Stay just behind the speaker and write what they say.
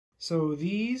So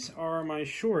these are my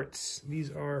shorts. These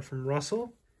are from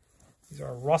Russell. These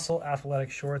are Russell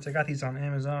athletic shorts. I got these on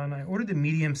Amazon. I ordered the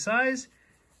medium size.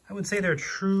 I would say they're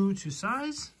true to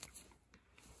size.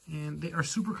 And they are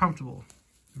super comfortable.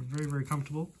 They're very, very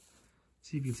comfortable.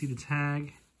 See if you can see the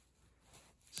tag.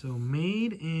 So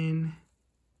made in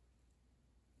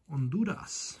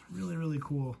Honduras. Really, really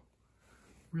cool.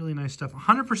 Really nice stuff.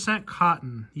 100%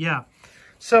 cotton. Yeah.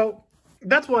 So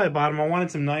that's why I bought them. I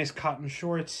wanted some nice cotton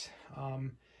shorts.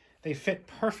 They fit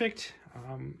perfect.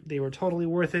 They were totally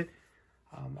worth it.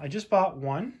 I just bought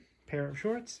one pair of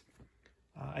shorts.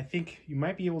 I think you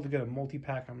might be able to get a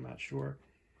multi-pack. I'm not sure.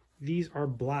 These are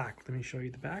black. Let me show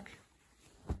you the back.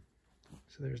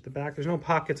 So there's the back. There's no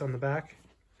pockets on the back.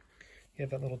 You have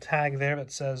that little tag there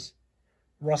that says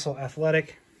Russell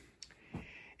Athletic.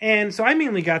 And so I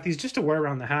mainly got these just to wear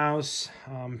around the house,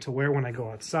 to wear when I go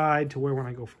outside, to wear when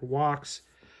I go for walks.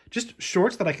 Just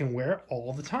shorts that I can wear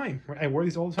all the time. I wear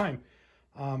these all the time.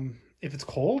 If it's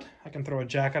cold, I can throw a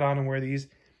jacket on and wear these.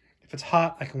 If it's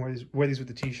hot, I can wear these with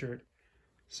a t-shirt.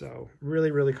 So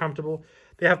really, really comfortable.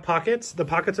 They have pockets. The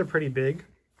pockets are pretty big.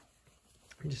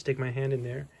 Let me just stick my hand in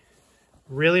there.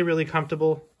 Really, really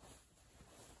comfortable.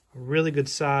 Really good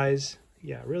size.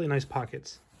 Yeah, really nice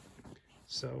pockets.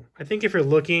 So I think if you're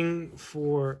looking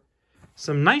for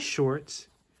some nice shorts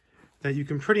that you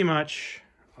can pretty much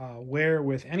wear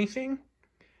with anything,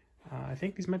 I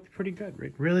think these might be pretty good.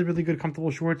 Really, really good,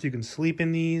 comfortable shorts. You can sleep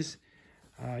in these.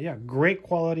 Yeah, great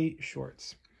quality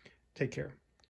shorts. Take care.